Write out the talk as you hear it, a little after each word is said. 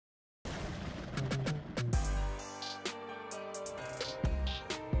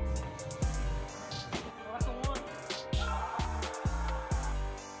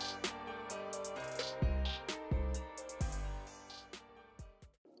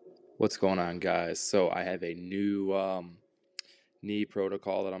What's going on, guys? So I have a new knee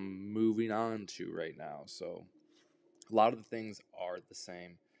protocol that I'm moving on to right now. So a lot of the things are the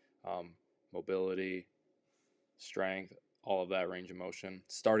same. Mobility, strength, all of that, range of motion.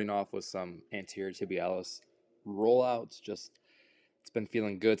 Starting off with some anterior tibialis rollouts. Just it's been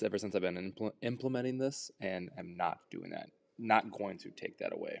feeling good ever since I've been implementing this, and I'm not doing that. Not going to take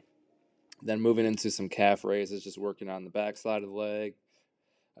that away. Then moving into some calf raises, just working on the back side of the leg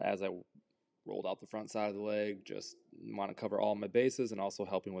as I rolled out the front side of the leg. Just want to cover all my bases and also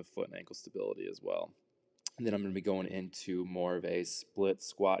helping with foot and ankle stability as well. And then I'm going to be going into more of a split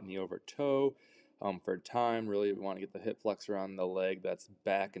squat knee over toe for time. Really want to get the hip flexor on the leg that's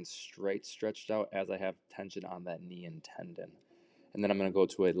back and straight stretched out as I have tension on that knee and tendon. And then I'm going to go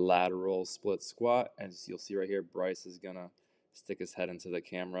to a lateral split squat. As you'll see right here, Bryce is going to stick his head into the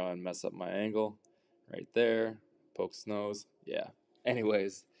camera and mess up my angle right there. Pokes his nose. Yeah.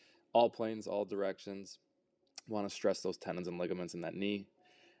 Anyways, all planes, all directions. Want to stress those tendons and ligaments in that knee.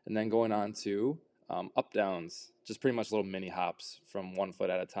 And then going on to up downs, just pretty much little mini hops from 1 foot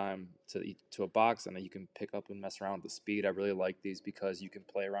at a time to a box, and then you can pick up and mess around with the speed. I really like these because you can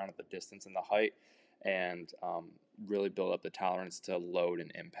play around with the distance and the height and really build up the tolerance to load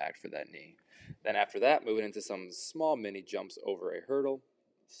and impact for that knee. Then after that, moving into some small mini jumps over a hurdle.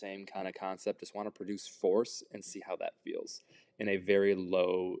 Same kind of concept, just want to produce force and see how that feels in a very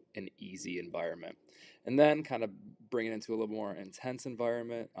low and easy environment. And then kind of bring it into a little more intense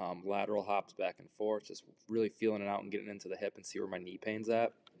environment, lateral hops back and forth, just really feeling it out and getting into the hip and see where my knee pain's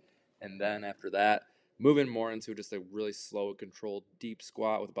at. And then after that, moving more into just a really slow, controlled, deep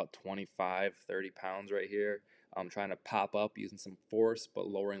squat with about 25, 30 pounds right here. I'm trying to pop up using some force, but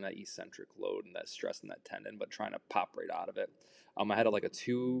lowering that eccentric load and that stress in that tendon, but trying to pop right out of it. I had like a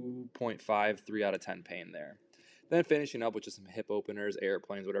 2.5, 3 out of 10 pain there. Then finishing up with just some hip openers,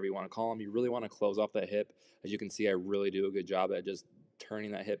 airplanes, whatever you want to call them. You really want to close off that hip. As you can see, I really do a good job at just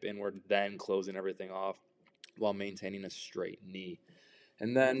turning that hip inward, then closing everything off while maintaining a straight knee.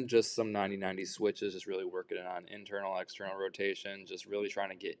 And then just some 90-90 switches, just really working it on internal, external rotation, just really trying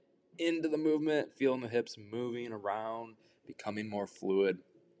to get into the movement, feeling the hips moving around, becoming more fluid.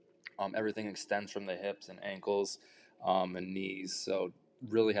 Everything extends from the hips and ankles and knees. So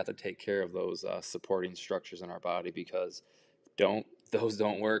really have to take care of those supporting structures in our body because those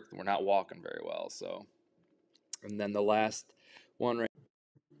don't work, we're not walking very well. So, and then the last one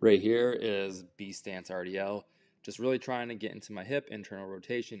right here is B stance RDL. Just really trying to get into my hip, internal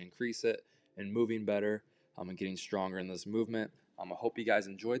rotation, increase it, and moving better. And getting stronger in this movement. I hope you guys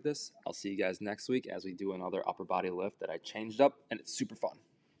enjoyed this. I'll see you guys next week as we do another upper body lift that I changed up, and it's super fun.